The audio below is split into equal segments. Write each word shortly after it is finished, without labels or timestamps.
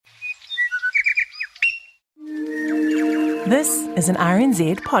This is an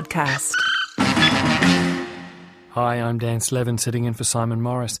RNZ podcast. Hi, I'm Dan Slevin, sitting in for Simon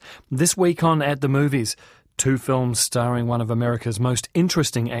Morris. This week on At the Movies, two films starring one of America's most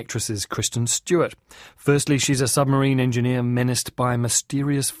interesting actresses, Kristen Stewart. Firstly, she's a submarine engineer menaced by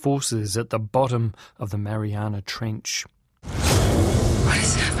mysterious forces at the bottom of the Mariana Trench. What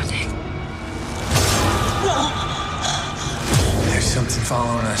is happening? There's something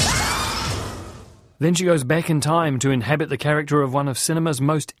following us. Then she goes back in time to inhabit the character of one of cinema's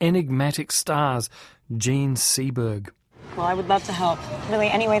most enigmatic stars, Jean Seberg. Well, I would love to help. Really,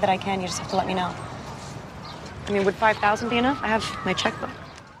 any way that I can, you just have to let me know. I mean, would $5,000 be enough? I have my checkbook.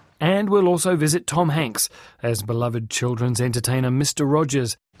 And we'll also visit Tom Hanks as beloved children's entertainer Mr.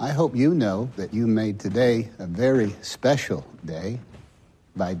 Rogers. I hope you know that you made today a very special day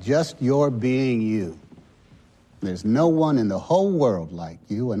by just your being you. There's no one in the whole world like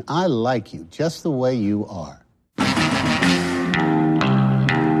you, and I like you just the way you are.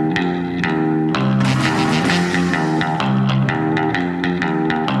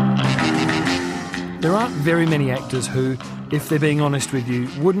 There aren't very many actors who, if they're being honest with you,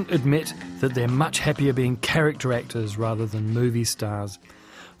 wouldn't admit that they're much happier being character actors rather than movie stars.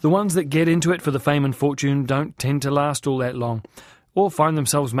 The ones that get into it for the fame and fortune don't tend to last all that long, or find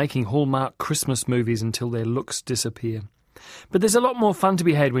themselves making Hallmark Christmas movies until their looks disappear. But there's a lot more fun to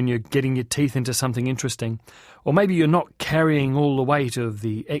be had when you're getting your teeth into something interesting, or maybe you're not carrying all the weight of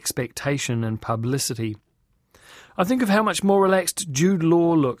the expectation and publicity. I think of how much more relaxed Jude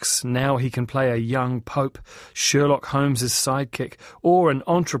Law looks now he can play a young pope, Sherlock Holmes' sidekick, or an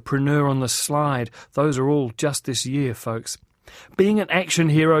entrepreneur on the slide. Those are all just this year, folks. Being an action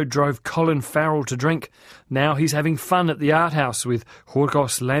hero drove Colin Farrell to drink. Now he's having fun at the art house with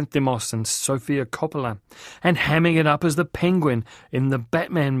Yorgos Lanthimos and Sofia Coppola, and hamming it up as the Penguin in the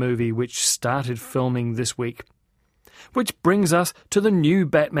Batman movie, which started filming this week. Which brings us to the new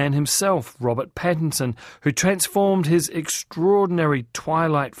Batman himself, Robert Pattinson, who transformed his extraordinary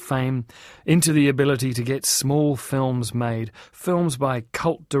Twilight fame into the ability to get small films made, films by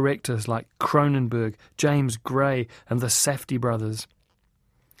cult directors like Cronenberg, James Gray and the Safdie brothers.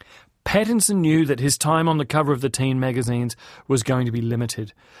 Pattinson knew that his time on the cover of the teen magazines was going to be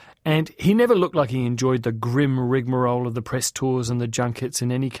limited, and he never looked like he enjoyed the grim rigmarole of the press tours and the junkets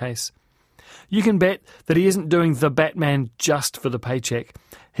in any case. You can bet that he isn't doing The Batman just for the paycheck.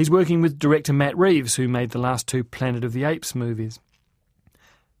 He's working with director Matt Reeves, who made the last two Planet of the Apes movies.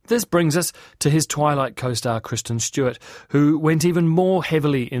 This brings us to his Twilight co-star Kristen Stewart, who went even more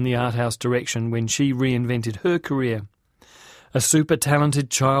heavily in the art house direction when she reinvented her career. A super talented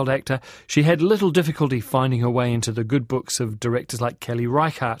child actor, she had little difficulty finding her way into the good books of directors like Kelly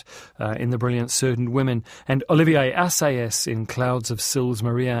Reichardt in the brilliant Certain Women and Olivier Assayas in Clouds of Sils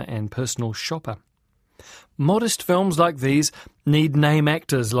Maria and Personal Shopper. Modest films like these need name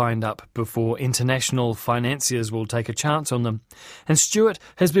actors lined up before international financiers will take a chance on them, and Stewart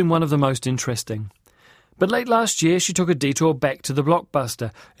has been one of the most interesting. But late last year she took a detour back to the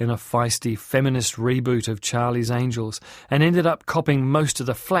blockbuster in a feisty feminist reboot of Charlie's Angels and ended up copping most of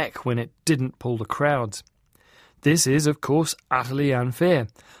the flack when it didn't pull the crowds. This is, of course, utterly unfair.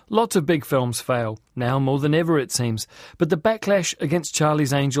 Lots of big films fail, now more than ever it seems, but the backlash against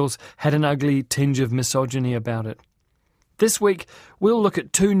Charlie's Angels had an ugly tinge of misogyny about it. This week we'll look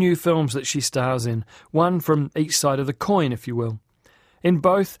at two new films that she stars in, one from each side of the coin, if you will. In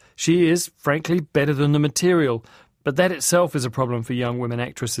both, she is, frankly, better than the material, but that itself is a problem for young women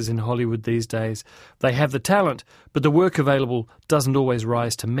actresses in Hollywood these days. They have the talent, but the work available doesn't always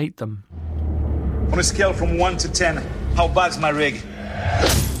rise to meet them. On a scale from 1 to 10, how bad's my rig?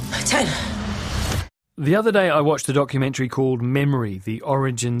 10. The other day I watched a documentary called Memory, The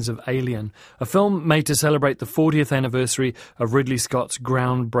Origins of Alien, a film made to celebrate the 40th anniversary of Ridley Scott's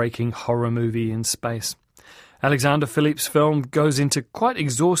groundbreaking horror movie in space. Alexander Philippe's film goes into quite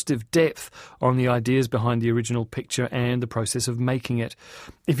exhaustive depth on the ideas behind the original picture and the process of making it.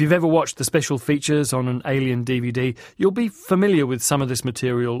 If you've ever watched the special features on an Alien DVD, you'll be familiar with some of this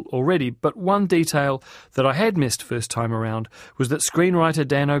material already, but one detail that I had missed first time around was that screenwriter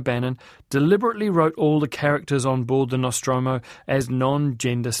Dan O'Bannon deliberately wrote all the characters on board the Nostromo as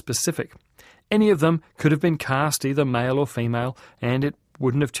non-gender specific. Any of them could have been cast either male or female, and it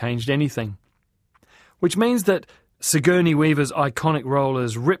wouldn't have changed anything. Which means that Sigourney Weaver's iconic role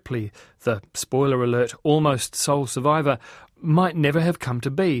as Ripley, the, spoiler alert, almost sole survivor, might never have come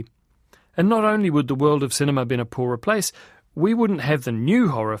to be. And not only would the world of cinema been a poorer place, we wouldn't have the new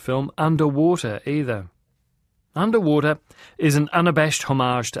horror film Underwater either. Underwater is an unabashed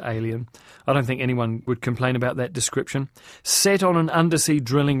homage to Alien. I don't think anyone would complain about that description. Set on an undersea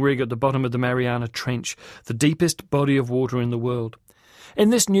drilling rig at the bottom of the Mariana Trench, the deepest body of water in the world. In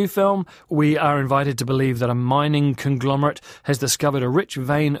this new film, we are invited to believe that a mining conglomerate has discovered a rich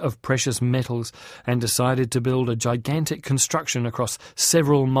vein of precious metals and decided to build a gigantic construction across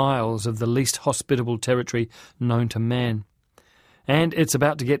several miles of the least hospitable territory known to man. And it's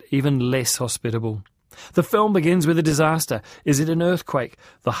about to get even less hospitable. The film begins with a disaster. Is it an earthquake?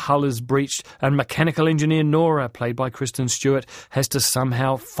 The hull is breached, and mechanical engineer Nora, played by Kristen Stewart, has to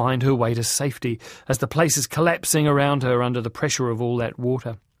somehow find her way to safety as the place is collapsing around her under the pressure of all that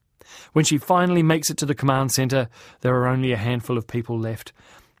water. When she finally makes it to the command centre, there are only a handful of people left.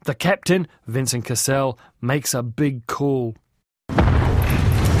 The captain, Vincent Cassel, makes a big call.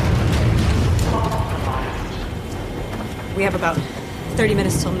 We have about 30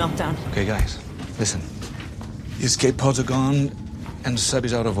 minutes till meltdown. Okay, guys, listen. The escape pods are gone, and the sub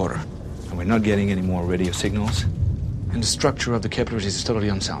is out of order. And we're not getting any more radio signals. And the structure of the Keplers is totally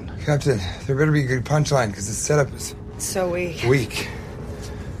unsound. Captain, there better be a good punchline, because the setup is... So weak. weak.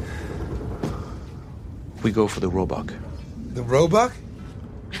 We go for the Roebuck. The Roebuck?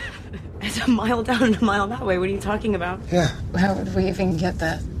 It's a mile down and a mile that way. What are you talking about? Yeah. How would we even get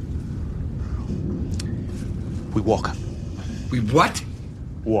that? We walk. We what?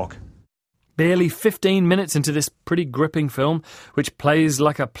 Walk. Barely 15 minutes into this pretty gripping film, which plays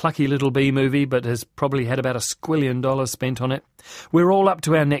like a plucky little B-movie but has probably had about $1 squillion spent on it, we're all up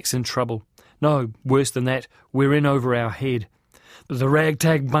to our necks in trouble. No, worse than that, we're in over our head. The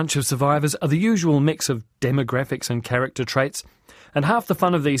ragtag bunch of survivors are the usual mix of demographics and character traits, and half the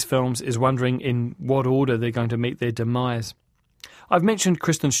fun of these films is wondering in what order they're going to meet their demise. I've mentioned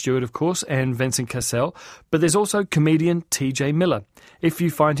Kristen Stewart, of course, and Vincent Cassel, but there's also comedian T.J. Miller. If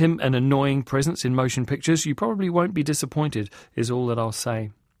you find him an annoying presence in motion pictures, you probably won't be disappointed, is all that I'll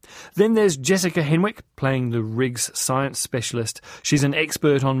say. Then there's Jessica Henwick, playing the rig's science specialist. She's an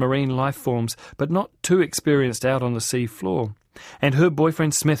expert on marine life forms, but not too experienced out on the sea floor. And her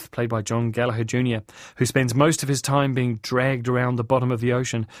boyfriend Smith, played by John Gallagher Jr., who spends most of his time being dragged around the bottom of the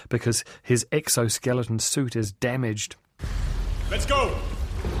ocean because his exoskeleton suit is damaged. Let's go!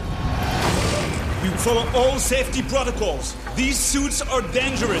 We follow all safety protocols. These suits are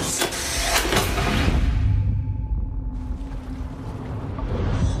dangerous.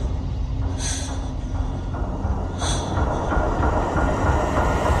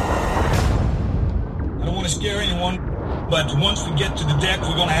 I don't want to scare anyone, but once we get to the deck,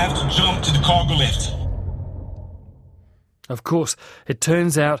 we're going to have to jump to the cargo lift. Of course, it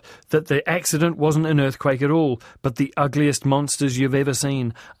turns out that the accident wasn't an earthquake at all, but the ugliest monsters you've ever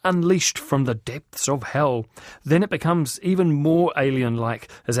seen, unleashed from the depths of hell. Then it becomes even more alien-like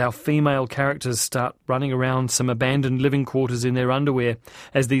as our female characters start running around some abandoned living quarters in their underwear,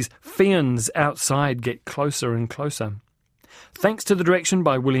 as these fiends outside get closer and closer. Thanks to the direction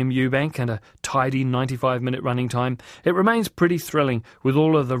by William Eubank and a tidy 95-minute running time, it remains pretty thrilling with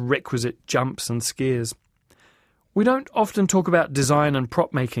all of the requisite jumps and scares. We don't often talk about design and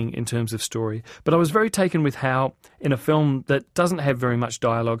prop making in terms of story, but I was very taken with how, in a film that doesn't have very much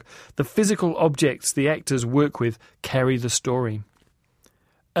dialogue, the physical objects the actors work with carry the story.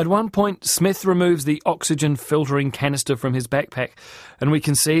 At one point, Smith removes the oxygen filtering canister from his backpack, and we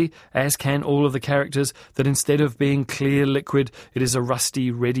can see, as can all of the characters, that instead of being clear liquid, it is a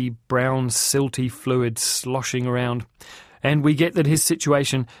rusty, reddy, brown, silty fluid sloshing around. And we get that his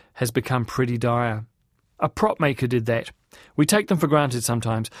situation has become pretty dire. A prop maker did that. We take them for granted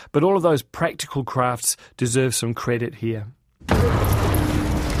sometimes, but all of those practical crafts deserve some credit here.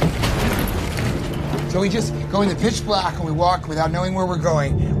 So we just go in the pitch black and we walk without knowing where we're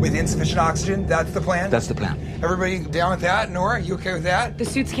going with insufficient oxygen? That's the plan? That's the plan. Everybody down with that? Nora, you okay with that? The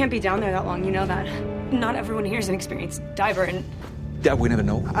suits can't be down there that long, you know that. Not everyone here is an experienced diver, and Yeah, we never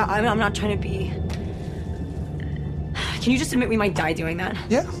know. I'm not trying to be... Can you just admit we might die doing that?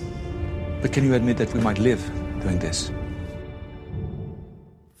 Yeah. But can you admit that we might live doing this?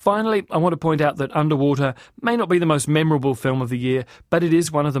 Finally, I want to point out that Underwater may not be the most memorable film of the year, but it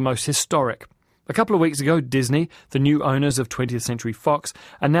is one of the most historic. A couple of weeks ago, Disney, the new owners of 20th Century Fox,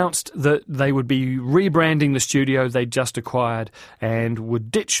 announced that they would be rebranding the studio they'd just acquired and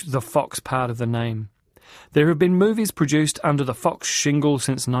would ditch the Fox part of the name. There have been movies produced under the Fox shingle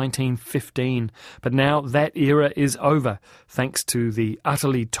since 1915, but now that era is over, thanks to the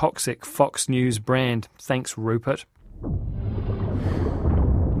utterly toxic Fox News brand. Thanks, Rupert.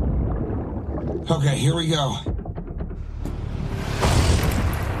 Okay, here we go.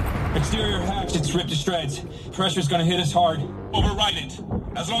 Exterior hatch, it's ripped to shreds. Pressure's gonna hit us hard. Override it.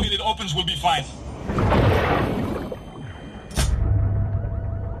 As long as it opens, we'll be fine.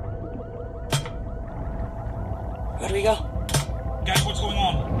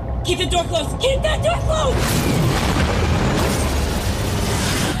 Keep the door closed! Keep that door closed!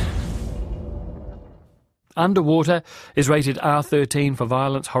 Underwater is rated R13 for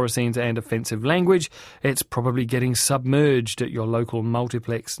violence, horror scenes and offensive language. It's probably getting submerged at your local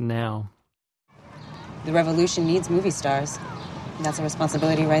multiplex now. The revolution needs movie stars. That's a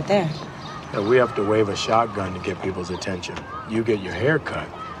responsibility right there. Yeah, we have to wave a shotgun to get people's attention. You get your hair cut,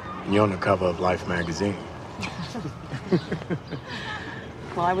 and you're on the cover of Life magazine.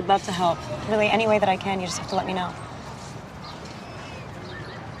 Well, I would love to help. Really, any way that I can, you just have to let me know.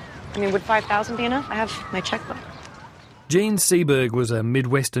 I mean, would 5,000 be enough? I have my checkbook. Jean Seberg was a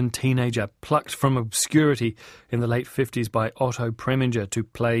Midwestern teenager plucked from obscurity in the late 50s by Otto Preminger to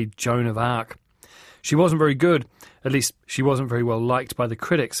play Joan of Arc. She wasn't very good, at least she wasn't very well liked by the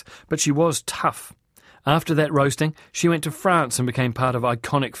critics, but she was tough. After that roasting, she went to France and became part of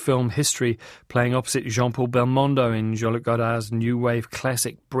iconic film history, playing opposite Jean-Paul Belmondo in Jean-Luc Godard's new wave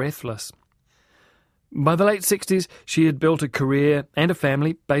classic Breathless. By the late 60s, she had built a career and a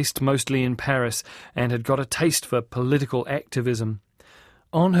family based mostly in Paris and had got a taste for political activism.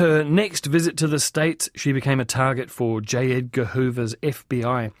 On her next visit to the States, she became a target for J. Edgar Hoover's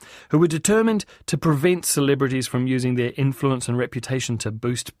FBI, who were determined to prevent celebrities from using their influence and reputation to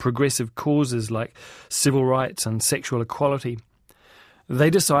boost progressive causes like civil rights and sexual equality. They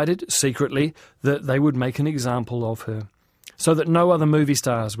decided, secretly, that they would make an example of her, so that no other movie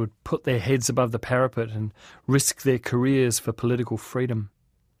stars would put their heads above the parapet and risk their careers for political freedom.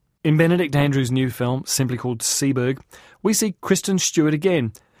 In Benedict Andrews' new film, simply called Seberg, we see Kristen Stewart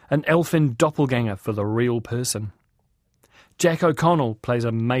again, an elfin doppelganger for the real person. Jack O'Connell plays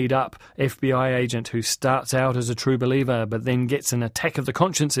a made-up FBI agent who starts out as a true believer but then gets an attack of the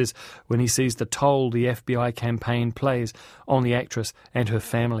consciences when he sees the toll the FBI campaign plays on the actress and her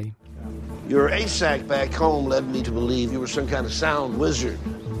family. Your ASAC back home led me to believe you were some kind of sound wizard.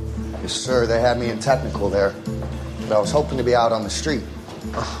 Yes, sir. They had me in technical there. But I was hoping to be out on the street.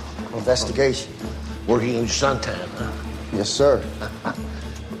 Investigation. Working in your suntan, huh? Yes, sir.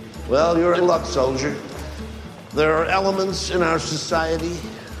 Well, you're in luck, soldier. There are elements in our society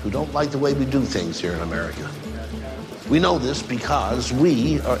who don't like the way we do things here in America. We know this because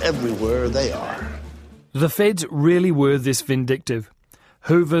we are everywhere they are. The feds really were this vindictive.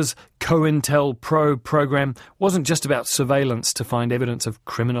 Hoover's COINTELPRO program wasn't just about surveillance to find evidence of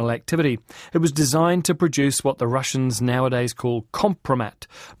criminal activity. It was designed to produce what the Russians nowadays call kompromat,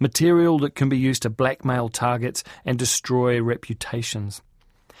 material that can be used to blackmail targets and destroy reputations.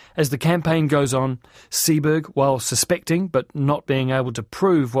 As the campaign goes on, Seberg, while suspecting but not being able to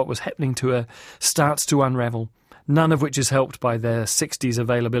prove what was happening to her, starts to unravel, none of which is helped by the 60s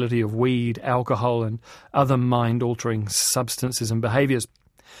availability of weed, alcohol and other mind-altering substances and behaviours.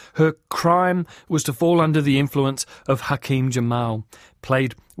 Her crime was to fall under the influence of Hakeem Jamal,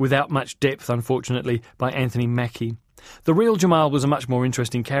 played without much depth, unfortunately, by Anthony Mackie. The real Jamal was a much more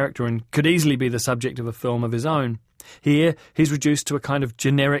interesting character and could easily be the subject of a film of his own. Here, he's reduced to a kind of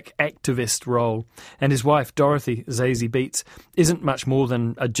generic activist role, and his wife, Dorothy, Zazie Beetz, isn't much more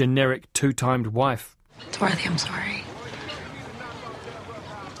than a generic two-timed wife. Dorothy, I'm sorry.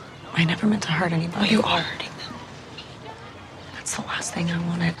 I never meant to hurt anybody. Oh, you are hurting them. That's the last thing I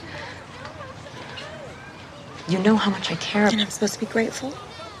wanted. You know how much I care. And I'm supposed to be grateful?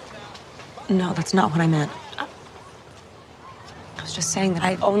 No, that's not what I meant. I was just saying that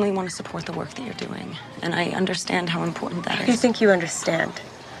I only want to support the work that you're doing, and I understand how important that is. You think you understand?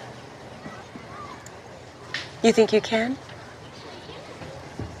 You think you can?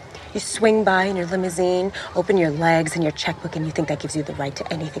 You swing by in your limousine, open your legs and your checkbook, and you think that gives you the right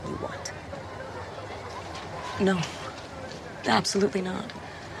to anything you want? No, absolutely not.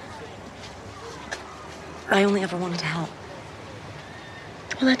 I only ever wanted to help.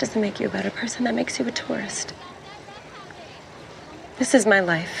 Well, that doesn't make you a better person. That makes you a tourist. This is my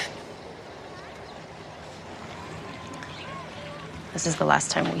life. This is the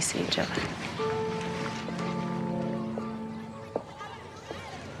last time we see each other.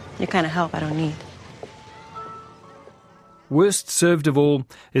 You kind of help I don't need. Worst served of all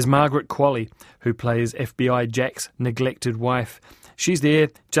is Margaret Qualley, who plays FBI Jack's neglected wife. She's there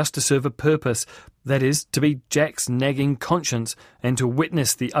just to serve a purpose, that is, to be Jack's nagging conscience and to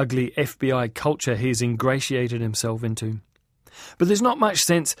witness the ugly FBI culture he's ingratiated himself into. But there's not much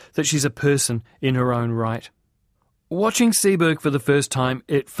sense that she's a person in her own right. Watching Seberg for the first time,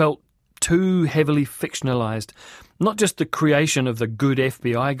 it felt too heavily fictionalised. Not just the creation of the good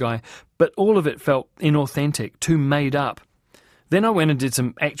FBI guy, but all of it felt inauthentic, too made up. Then I went and did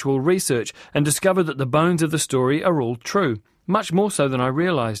some actual research and discovered that the bones of the story are all true, much more so than I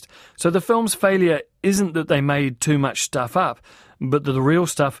realised. So the film's failure isn't that they made too much stuff up, but the real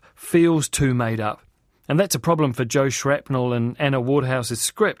stuff feels too made up. And that's a problem for Joe Shrapnel and Anna Wardhouse's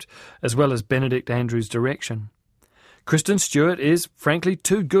script, as well as Benedict Andrews' direction. Kristen Stewart is, frankly,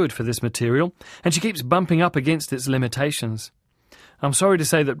 too good for this material, and she keeps bumping up against its limitations. I'm sorry to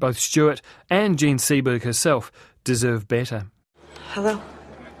say that both Stewart and Jean Seberg herself deserve better. Hello?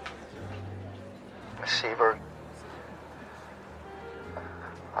 Miss Seberg,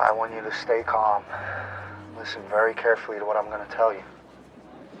 I want you to stay calm. Listen very carefully to what I'm going to tell you.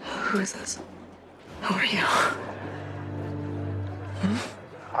 Who is this? Who are you?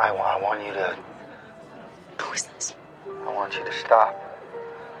 I want you to... Who is this? I want you to stop.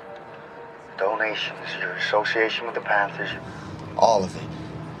 Donations, your association with the Panthers, all of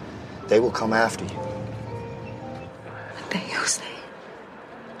it. They will come after you. They? Who's they?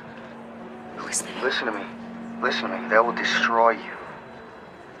 Who is they? Listen to me. Listen to me. They will destroy you.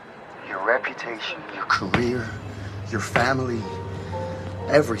 Your reputation, your career, your family,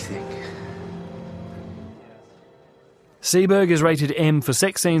 everything. Seberg is rated M for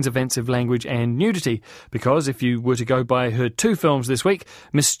sex scenes, offensive language and nudity, because if you were to go by her 2 films this week,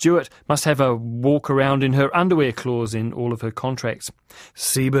 Miss Stewart must have a walk around in her underwear clause in all of her contracts.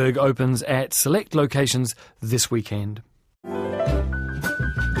 Seberg opens at select locations this weekend.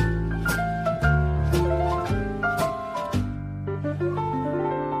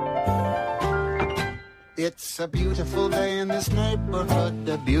 It's a beautiful day in this neighborhood,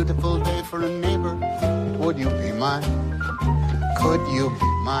 a beautiful day for a neighbor. Would you be mine? Could you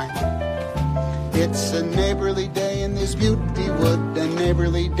be mine? It's a neighborly day in this beauty wood, a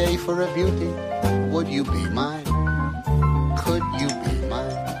neighborly day for a beauty. Would you be mine? Could you be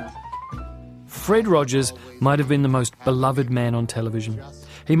mine? Fred Rogers might have been the most beloved man on television.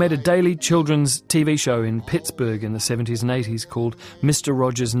 He made a daily children's TV show in Pittsburgh in the 70s and 80s called Mr.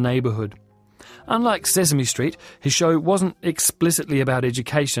 Rogers' Neighborhood. Unlike Sesame Street, his show wasn't explicitly about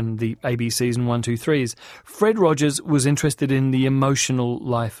education, the ABCs and 1, 2, 3s. Fred Rogers was interested in the emotional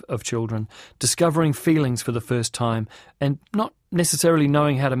life of children, discovering feelings for the first time, and not necessarily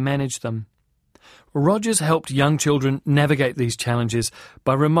knowing how to manage them. Rogers helped young children navigate these challenges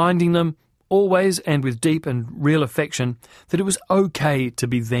by reminding them, always and with deep and real affection, that it was okay to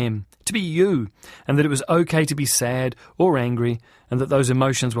be them, to be you, and that it was okay to be sad or angry, and that those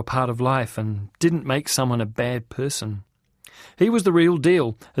emotions were part of life and didn't make someone a bad person. He was the real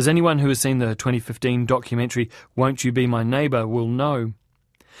deal, as anyone who has seen the 2015 documentary Won't You Be My Neighbour will know.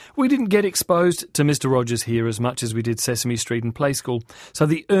 We didn't get exposed to Mr. Rogers here as much as we did Sesame Street and Play School, so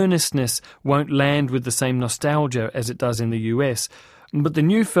the earnestness won't land with the same nostalgia as it does in the US. But the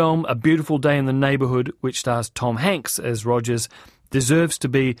new film, A Beautiful Day in the Neighbourhood, which stars Tom Hanks as Rogers, deserves to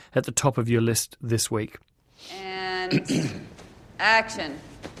be at the top of your list this week. And action.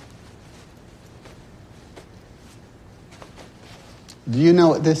 Do you know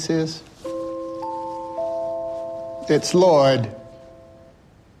what this is? It's Lloyd.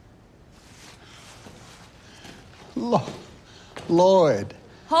 Lloyd.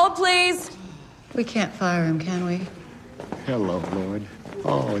 Hold, please. We can't fire him, can we? Hello, Lloyd.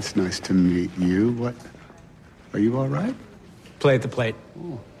 Oh, it's nice to meet you. What? Are you all right? Play at the plate.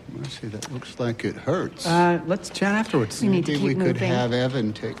 Oh, mercy, that looks like it hurts. Let's chat afterwards. We need to keep Maybe we could moving. have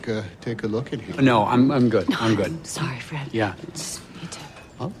Evan take a look at him. No, I'm good. No, I'm good. Sorry, Fred. Yeah. Just me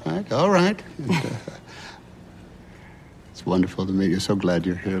too. All right. It's wonderful to meet you. So glad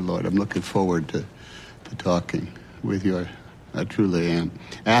you're here, Lloyd. I'm looking forward to talking with you. I truly am.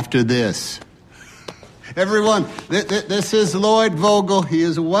 After this, everyone, this is Lloyd Vogel. He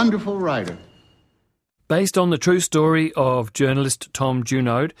is a wonderful writer. Based on the true story of journalist Tom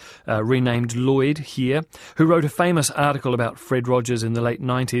Junod, renamed Lloyd here, who wrote a famous article about Fred Rogers in the late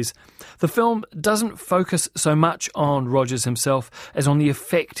 90s, the film doesn't focus so much on Rogers himself as on the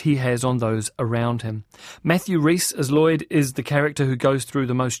effect he has on those around him. Matthew Rhys as Lloyd is the character who goes through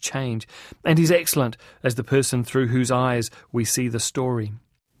the most change, and he's excellent as the person through whose eyes we see the story.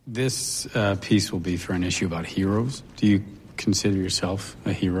 This piece will be for an issue about heroes. Do you consider yourself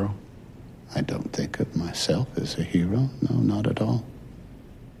a hero? I don't think of myself as a hero. No, not at all.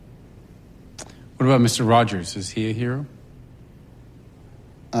 What about Mr. Rogers? Is he a hero?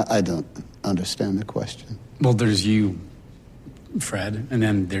 I don't understand the question. Well, there's you, Fred, and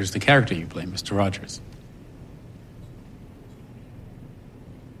then there's the character you play, Mr. Rogers.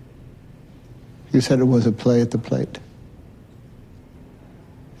 You said it was a play at the plate.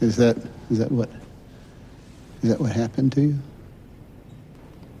 Is that what happened to you?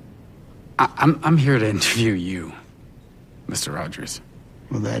 I'm here to interview you, Mr. Rogers.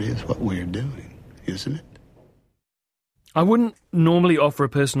 Well, that is what we're doing, isn't it? I wouldn't normally offer a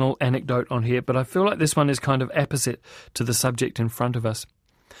personal anecdote on here, but I feel like this one is kind of opposite to the subject in front of us.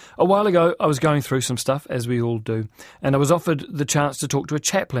 A while ago, I was going through some stuff, as we all do, and I was offered the chance to talk to a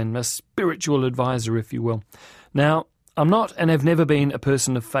chaplain, a spiritual advisor, if you will. Now, I'm not and have never been a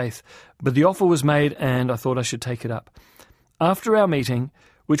person of faith, but the offer was made and I thought I should take it up. After our meeting,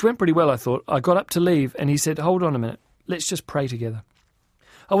 which went pretty well, I thought, I got up to leave and he said, "Hold on a minute, let's just pray together."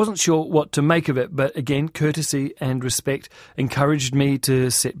 I wasn't sure what to make of it, but again, courtesy and respect encouraged me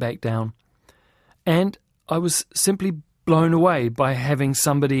to sit back down. And I was simply blown away by having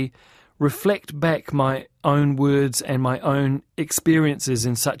somebody reflect back my own words and my own experiences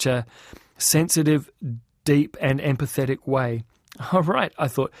in such a sensitive, deep and empathetic way. All right, I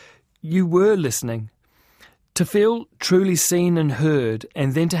thought, you were listening. To feel truly seen and heard,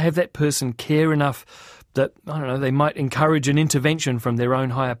 and then to have that person care enough that, I don't know, they might encourage an intervention from their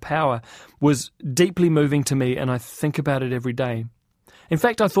own higher power, was deeply moving to me, and I think about it every day. In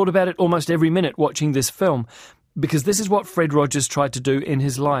fact, I thought about it almost every minute watching this film, because this is what Fred Rogers tried to do in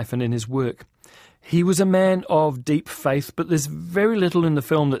his life and in his work. He was a man of deep faith, but there's very little in the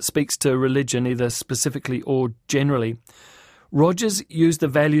film that speaks to religion, either specifically or generally. Rogers used the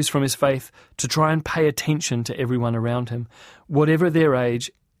values from his faith to try and pay attention to everyone around him, whatever their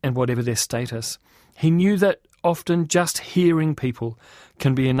age and whatever their status. He knew that often just hearing people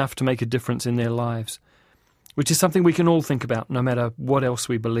can be enough to make a difference in their lives, which is something we can all think about, no matter what else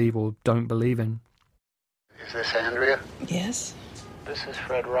we believe or don't believe in. Is this Andrea? Yes. This is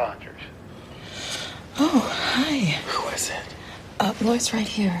Fred Rogers. Oh, hi. Who is it? Lloyd's right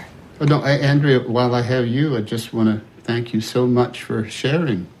here. Oh, no, Andrea, while I have you, I just want to thank you so much for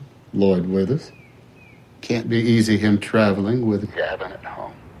sharing Lloyd with us. Can't be easy him traveling with Gavin at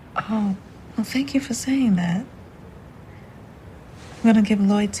home. Oh, well, thank you for saying that. I'm going to give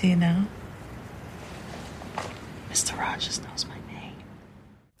Lloyd to you now. Mr. Rogers knows my name.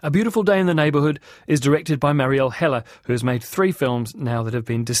 A Beautiful Day in the Neighbourhood is directed by Marielle Heller, who has made 3 films now that have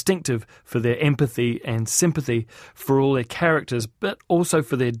been distinctive for their empathy and sympathy for all their characters, but also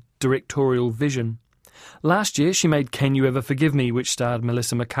for their directorial vision. Last year she made Can You Ever Forgive Me, which starred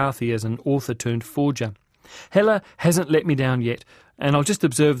Melissa McCarthy as an author-turned-forger. Heller hasn't let me down yet, and I'll just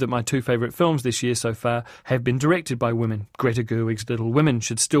observe that my 2 favourite films this year so far have been directed by women. Greta Gerwig's Little Women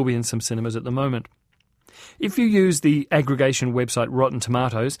should still be in some cinemas at the moment. If you use the aggregation website Rotten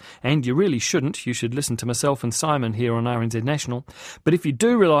Tomatoes, and you really shouldn't, you should listen to myself and Simon here on RNZ National, but if you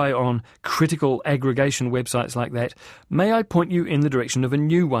do rely on critical aggregation websites like that, may I point you in the direction of a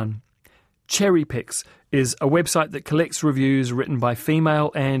new one. Cherry Picks is a website that collects reviews written by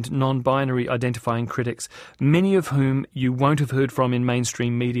female and non-binary identifying critics, many of whom you won't have heard from in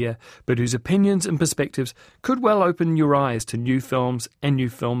mainstream media, but whose opinions and perspectives could well open your eyes to new films and new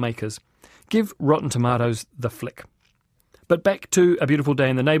filmmakers. Give Rotten Tomatoes the flick. But back to A Beautiful Day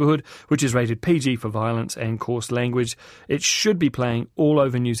in the Neighbourhood, which is rated PG for violence and coarse language. It should be playing all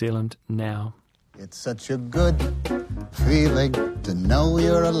over New Zealand now. It's such a good feeling to know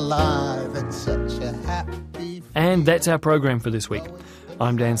you're alive. It's such a happy... And that's our program for this week.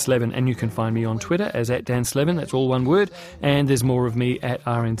 I'm Dan Slevin, and you can find me on Twitter as @DanSlevin, that's all one word, and there's more of me at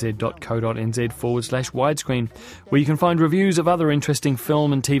rnz.co.nz/widescreen, where you can find reviews of other interesting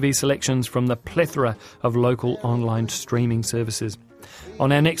film and TV selections from the plethora of local online streaming services.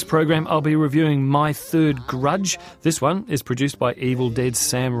 On our next program, I'll be reviewing My Third Grudge. This one is produced by Evil Dead's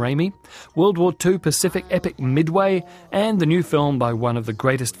Sam Raimi, World War II Pacific epic Midway, and the new film by one of the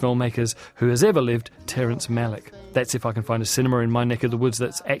greatest filmmakers who has ever lived, Terrence Malick. That's if I can find a cinema in my neck of the woods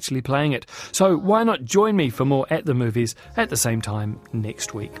that's actually playing it. So why not join me for more At the Movies at the same time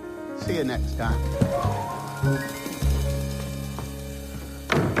next week? See you next time.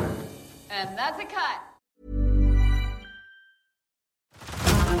 And that's a cut.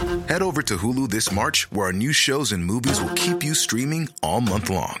 Head over to Hulu this March, where our new shows and movies will keep you streaming all month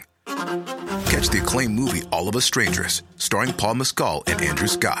long. Catch the acclaimed movie All of Us Strangers, starring Paul Mescal and Andrew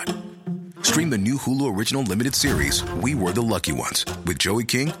Scott. Stream the new Hulu original limited series We Were the Lucky Ones with Joey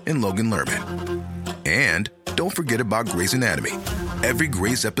King and Logan Lerman. And don't forget about Grey's Anatomy. Every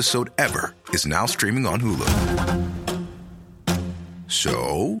Grey's episode ever is now streaming on Hulu.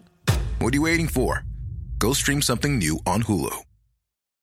 So, what are you waiting for? Go stream something new on Hulu.